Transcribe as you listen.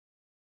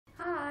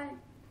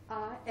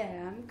I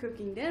am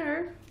cooking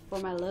dinner for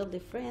my lovely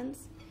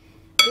friends.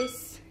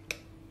 This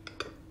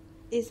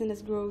isn't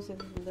as gross as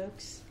it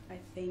looks. I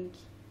think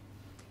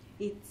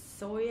it's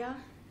soya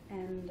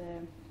and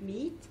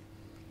meat,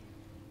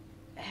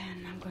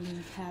 and I'm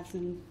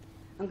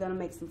gonna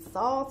make some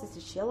sauce. It's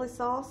a chili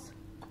sauce.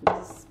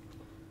 This is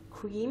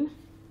cream,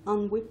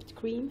 unwhipped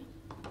cream,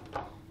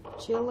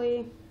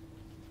 chili.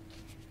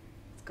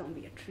 It's gonna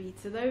be a treat.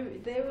 So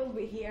they will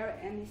be here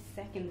any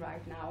second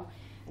right now,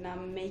 and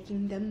I'm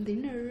making them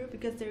dinner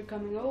because they're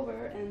coming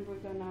over, and we're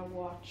gonna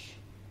watch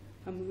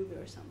a movie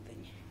or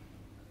something.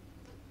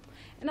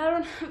 And I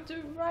don't have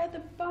to ride the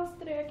bus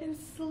today. I can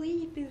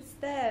sleep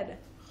instead.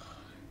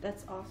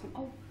 That's awesome.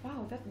 Oh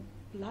wow, that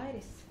light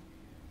is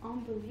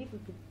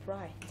unbelievably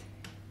bright.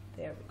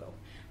 There we go.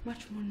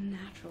 Much more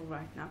natural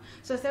right now.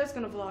 So I said I was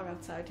gonna vlog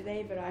outside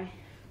today, but I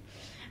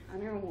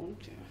don't want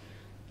to.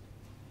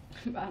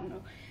 I don't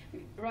know.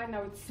 Right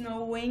now it's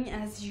snowing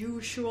as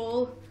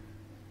usual.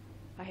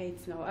 I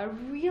hate snow. I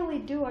really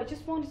do. I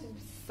just wanted it to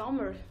be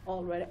summer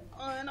already.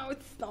 Oh, now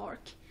it's dark.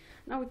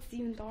 Now it's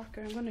even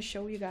darker. I'm gonna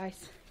show you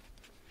guys.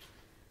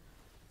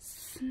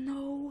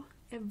 Snow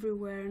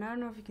everywhere, and I don't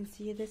know if you can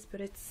see this,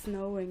 but it's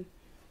snowing.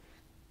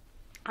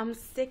 I'm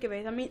sick of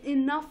it. I mean,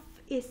 enough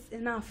is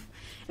enough,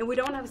 and we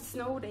don't have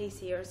snow days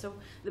here, so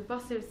the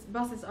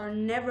buses are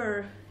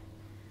never.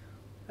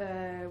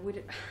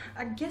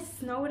 I guess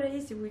snow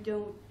days we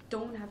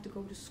don't have to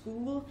go to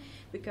school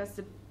because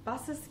the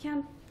buses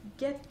can't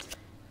get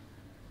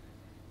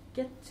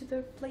to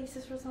the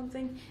places or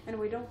something, and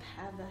we don't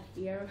have that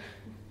here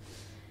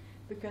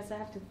because I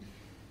have to.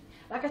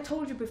 Like I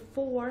told you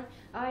before,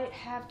 I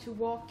have to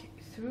walk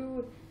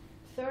through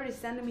 30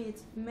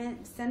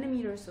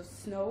 centimeters of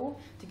snow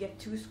to get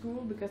to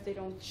school because they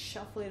don't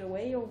shuffle it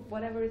away or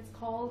whatever it's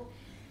called.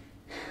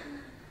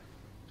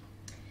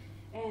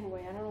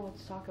 Anyway, I don't know what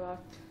to talk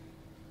about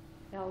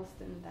else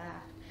than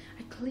that.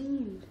 I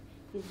cleaned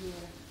in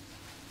here,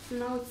 so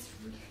now it's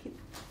really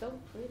so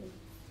pretty.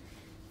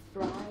 It's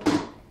bright.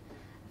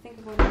 I think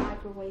I'm going to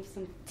microwave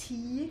some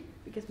tea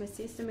because my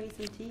sister made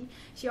some tea.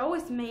 She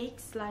always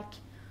makes like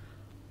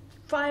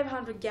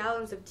 500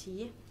 gallons of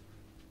tea.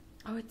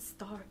 Oh, it's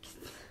dark.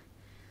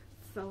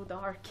 It's so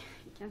dark.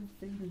 You can't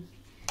see me.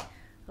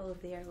 Oh,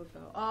 there we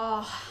go.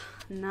 Oh,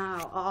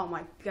 now. Oh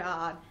my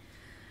god.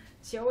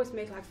 She always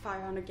makes like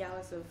 500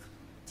 gallons of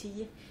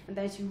tea, and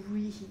then she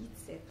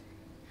reheats it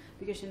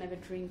because she never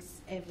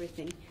drinks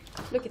everything.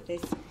 Look at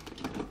this.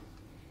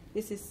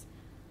 This is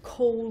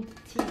cold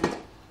tea.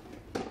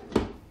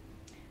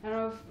 I don't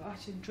know if I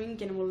should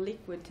drink any more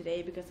liquid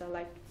today because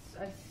I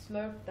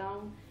slurped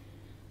down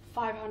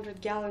 500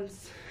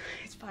 gallons.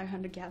 It's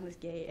 500 gallons,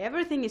 gay.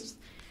 Everything is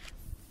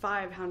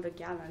 500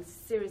 gallons.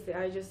 Seriously,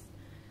 I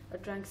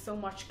drank so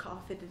much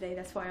coffee today.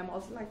 That's why I'm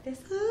also like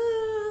this.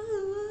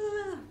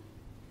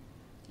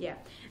 Yeah,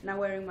 and I'm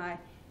wearing my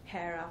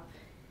hair up.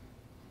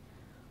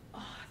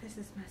 Oh, this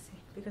is messy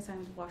because I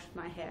haven't washed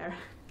my hair.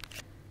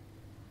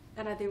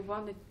 And I didn't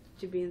want it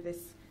to be in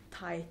this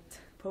tight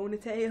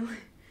ponytail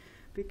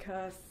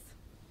because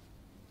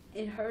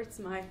it hurts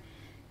my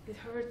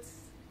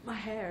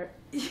hair.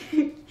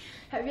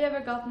 Have you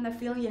ever gotten the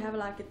feeling you have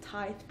like a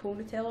tight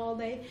ponytail all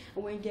day,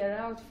 and when you get it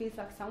out it feels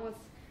like someone's,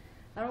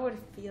 I don't know what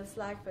it feels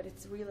like, but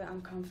it's really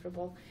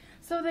uncomfortable.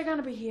 So they're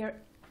gonna be here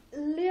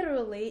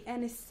literally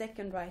any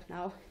second right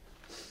now.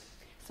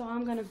 So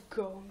I'm gonna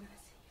go. I'm gonna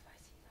see if I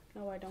see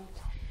them. No, I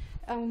don't.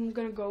 I'm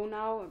gonna go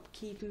now and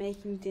keep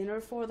making dinner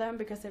for them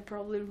because they're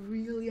probably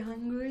really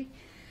hungry.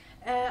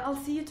 I'll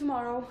see you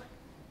tomorrow.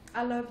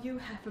 I love you.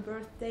 Happy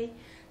birthday.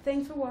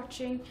 Thanks for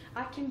watching.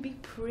 I can be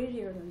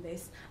prettier than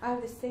this. I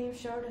have the same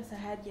shirt as I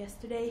had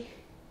yesterday.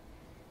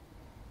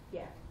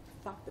 Yeah,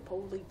 fuck the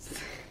police.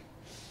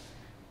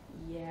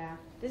 Yeah,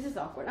 this is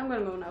awkward. I'm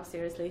gonna go now,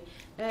 seriously.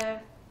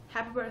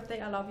 Happy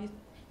birthday. I love you.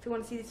 If you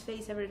want to see this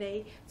face every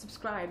day,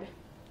 subscribe.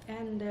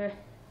 And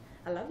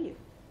I love you.